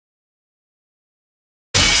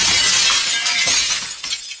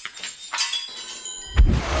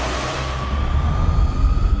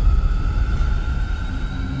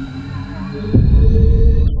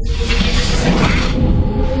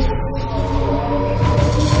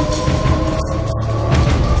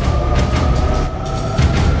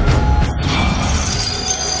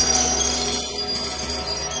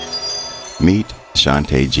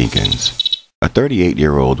Shantae Jenkins, a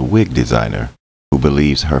 38-year-old wig designer who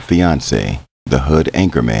believes her fiancé, the hood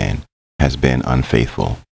anchorman, has been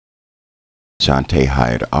unfaithful. Shantae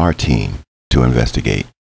hired our team to investigate.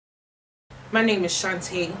 My name is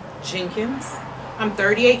Shantae Jenkins. I'm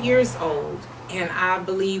 38 years old, and I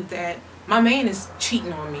believe that my man is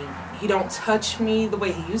cheating on me. He don't touch me the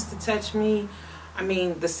way he used to touch me. I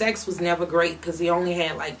mean, the sex was never great because he only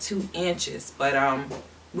had like 2 inches, but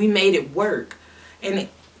we made it work, and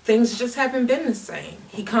things just haven't been the same.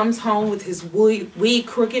 He comes home with his wig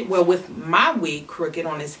crooked, well, with my wig crooked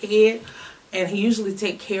on his head, and he usually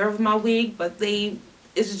take care of my wig, but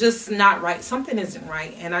it's just not right. Something isn't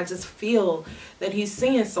right, and I just feel that he's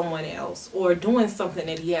seeing someone else or doing something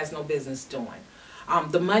that he has no business doing.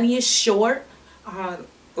 The money is short.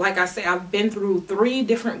 Like I say, I've been through 3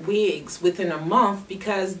 different wigs within a month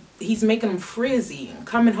because he's making them frizzy and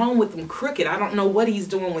coming home with them crooked. I don't know what he's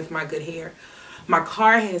doing with my good hair. My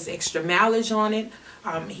car has extra mileage on it.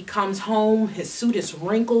 He comes home, his suit is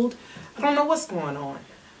wrinkled. I don't know what's going on.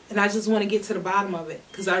 And I just want to get to the bottom of it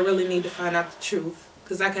because I really need to find out the truth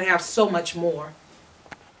because I could have so much more.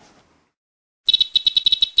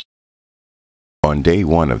 On day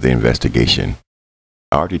 1 of the investigation,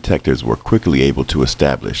 our detectives were quickly able to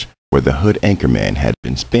establish where the hood anchorman had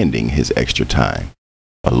been spending his extra time,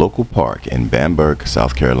 a local park in Bamberg,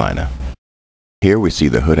 South Carolina. Here we see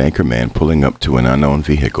the hood anchorman pulling up to an unknown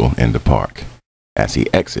vehicle in the park. As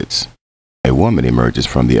he exits, a woman emerges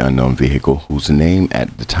from the unknown vehicle whose name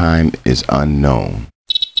at the time is unknown.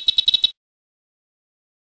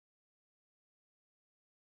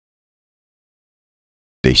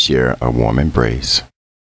 They share a warm embrace.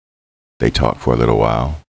 They talk for a little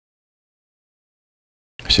while,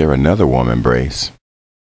 share another warm embrace,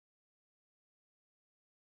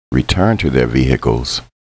 return to their vehicles,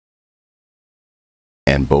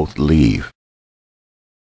 and both leave.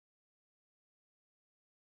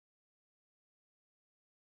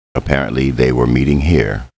 Apparently, they were meeting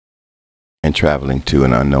here and traveling to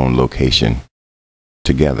an unknown location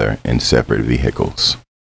together in separate vehicles.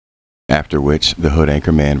 After which, the hood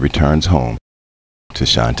anchorman returns home to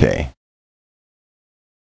Shantae.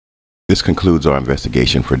 This concludes our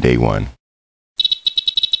investigation for day 1.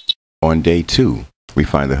 On day 2, we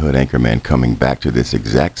find the hood anchorman coming back to this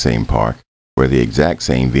exact same park where the exact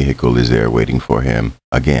same vehicle is there waiting for him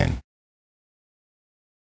again.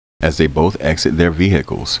 As they both exit their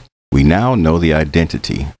vehicles, we now know the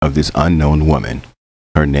identity of this unknown woman.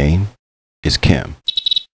 Her name is Kim.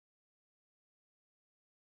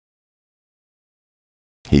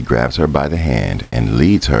 He grabs her by the hand and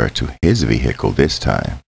leads her to his vehicle this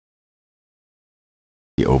time.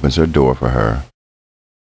 He opens her door for her.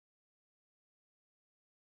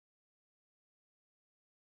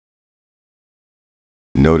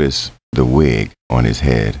 Notice the wig on his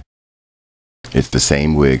head. It's the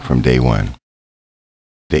same wig from day 1.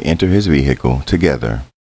 They enter his vehicle together,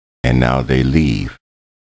 and now they leave.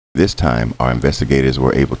 This time, our investigators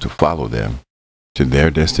were able to follow them to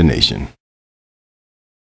their destination.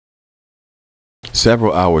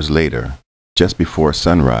 Several hours later, just before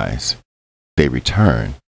sunrise, they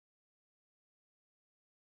return.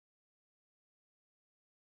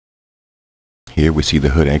 Here we see the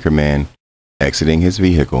hood anchorman exiting his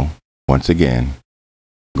vehicle once again,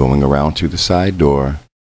 going around to the side door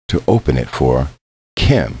to open it for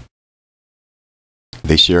Kim.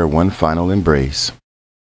 They share one final embrace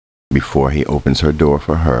before he opens her door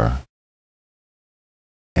for her,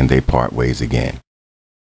 and they part ways again.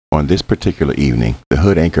 On this particular evening, the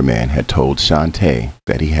hood anchorman had told Shantae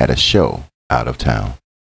that he had a show out of town.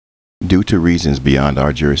 Due to reasons beyond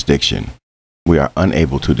our jurisdiction, we are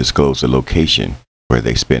unable to disclose the location where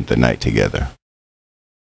they spent the night together.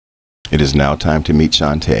 It is now time to meet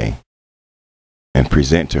Shantae and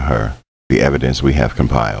present to her the evidence we have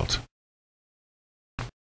compiled.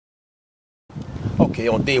 Okay,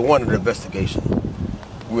 on day 1 of the investigation,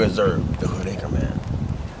 we observed the hood anchorman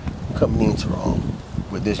coming into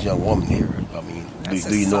with this young woman here. I mean,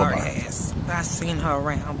 do you know about her? I've seen her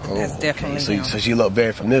around, but that's definitely okay. So she looked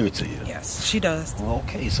very familiar to you? Yes, she does. Well,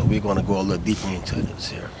 okay, so we're going to go a little deeper into this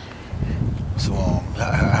here. So,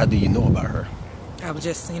 how do you know about her? I was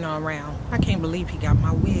just seeing her around. I can't believe he got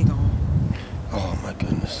my wig on. Oh, my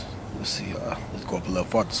goodness. Let's see. Let's go up a little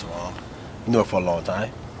farther. So, you know her for a long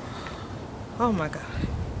time? Oh, my God.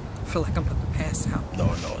 I feel like I'm about to pass out. No.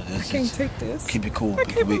 I can't take this. Keep it cool. I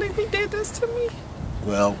can't believe he did this to me.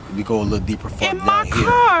 Well, we go a little deeper farther in my down here.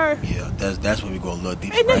 car. Yeah, that's where we go a little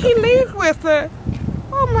deeper. And then he leave with her.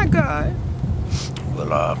 Oh my God.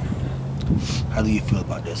 Well, how do you feel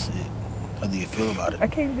about this? How do you feel about it? I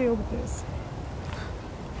can't deal with this.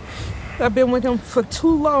 I've been with him for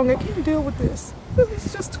too long. I can't deal with this. This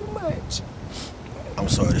is just too much. I'm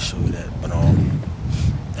sorry to show you that, but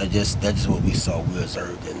that's just what we saw. We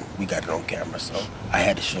observed, and we got it on camera. So I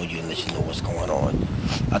had to show you and let you know what's going on.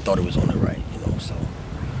 I thought it was only right, you know. So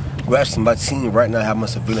we're actually about to see right now, having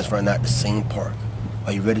surveillance right now at the same park.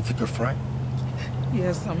 Are you ready to confront?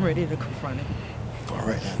 Yes, I'm ready to confront him. All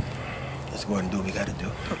right, then. Let's go ahead and do what we got to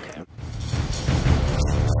do. Okay.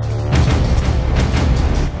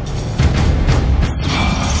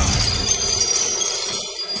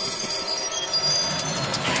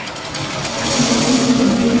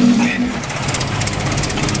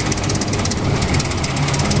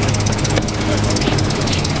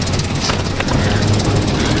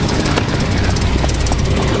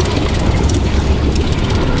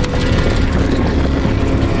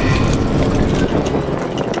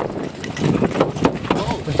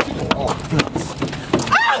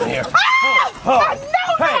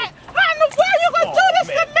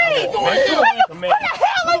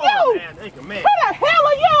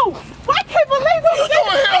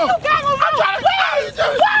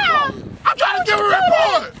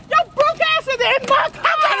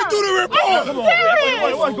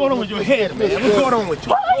 What's going on with your head, man? What's going on with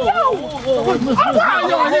you? Who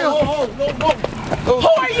are you? Who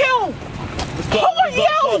are you?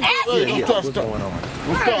 What's going on?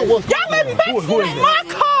 Y'all invested in my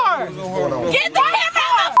car. Get the camera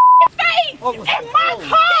out of my face. In my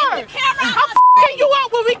car. I'm f***ing you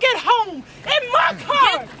up when we get home. In my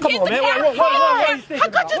car. Come on, man. How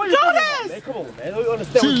could you do this? Come on, man. You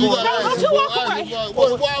understand what's going on? Don't you walk away.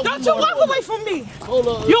 Don't you walk away from me.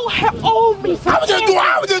 You have owed me something.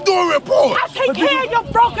 I was just doing a report. I take care of your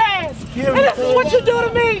broke ass. And this is what you do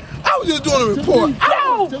to me. I was just doing a report.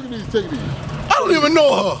 No. I don't even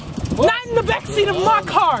know her. Not in the backseat of my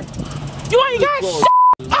car. You ain't got shit.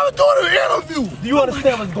 I was doing an interview. Do you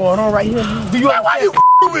understand what's going on right here? Do you Why you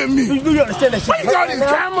with me? Do you understand that shit? Why you got these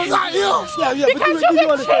cameras out here? Yeah, Because you get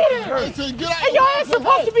cheated. And your ass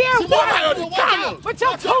supposed to be at work. But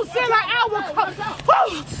your 2 cents an hour.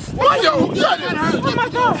 Oh my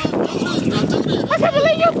God. I can't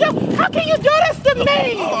believe you do. How can you do this to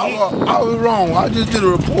me? I was wrong. I just did a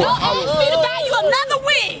report. Don't ask me to buy you another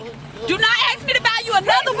wig. Do not ask me to buy you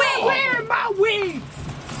another wig. Wearing my wigs.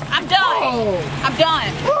 I'm done. I'm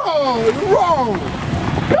done. You're wrong.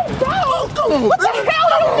 You're wrong. Come on, what the hell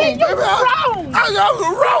do you mean you're wrong? I was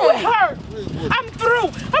wrong. It hurt. I'm through.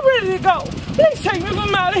 I'm ready to go. Please take me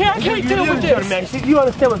from out of here. I can't deal with this. You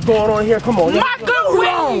understand what's going on here? Come on. My good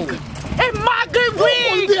wig. And my good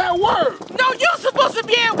wig. Be at work. No, you're supposed to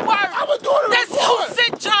be at work. I was doing a This report.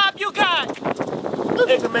 2-cent job you got.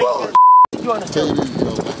 You understand?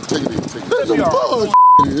 This is bullshit.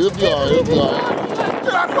 It'll be alright.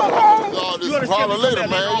 Can I come home? Y'all just problem later,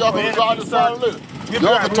 man. Y'all can resolve this problem later.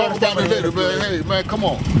 Y'all can talk about it later, man. Hey, man, come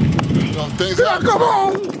on. Things Can I come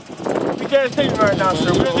home? We can't take you right now,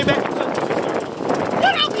 sir. We'll get back in touch with you, sir.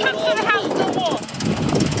 You don't come to the house no more.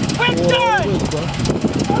 We're done.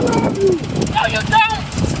 I love you. No, you don't.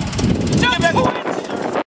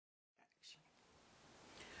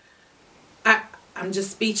 I'm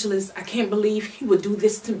just speechless. I can't believe he would do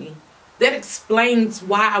this to me. That explains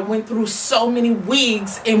why I went through so many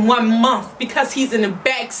wigs in 1 month, because he's in the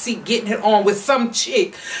backseat getting it on with some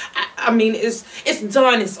chick. I mean, it's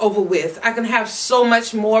done. It's over with. I can have so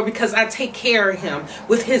much more because I take care of him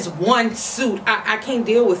with his one suit. I can't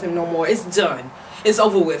deal with him no more. It's done. It's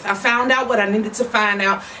over with. I found out what I needed to find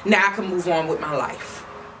out. Now I can move on with my life.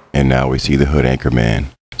 And now we see the hood anchorman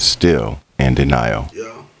still in denial.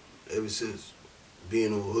 Yeah, ever since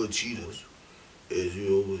being on Hood Cheaterz,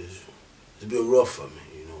 it's been rough for me,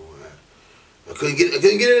 you know. I couldn't get in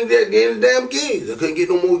the damn gigs. I couldn't get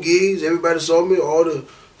no more gigs. Everybody saw me, all the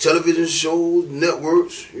television shows,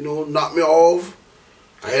 networks, you know, knocked me off.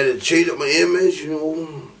 I had to change up my image, you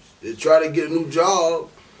know, to try to get a new job.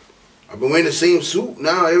 I've been wearing the same suit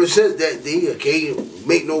now ever since that day. I can't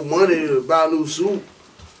make no money to buy a new suit.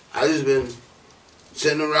 I just been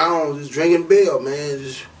sitting around just drinking beer, man.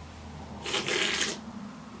 Just,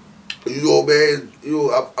 you know, man, you know,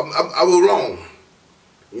 I was wrong.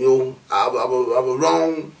 You know, I was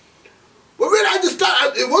wrong. But really, I just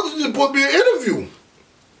thought it wasn't supposed to be an interview.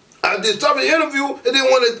 I just started the interview and then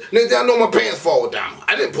next thing I know, my pants fall down.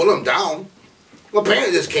 I didn't pull them down. My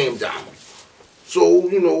pants just came down. So,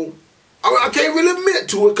 you know, I can't really admit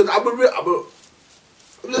to it because I'm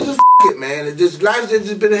just it, man. It just, life's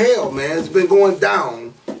just been hell, man. It's been going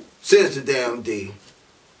down since the damn day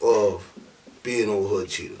of being on Hood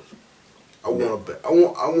Cheaterz. I want her back. I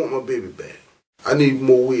want my baby back. I need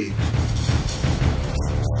more wigs.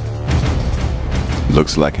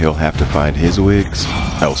 Looks like he'll have to find his wigs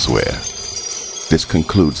elsewhere. This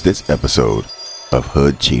concludes this episode of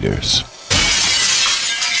Hood Cheaterz.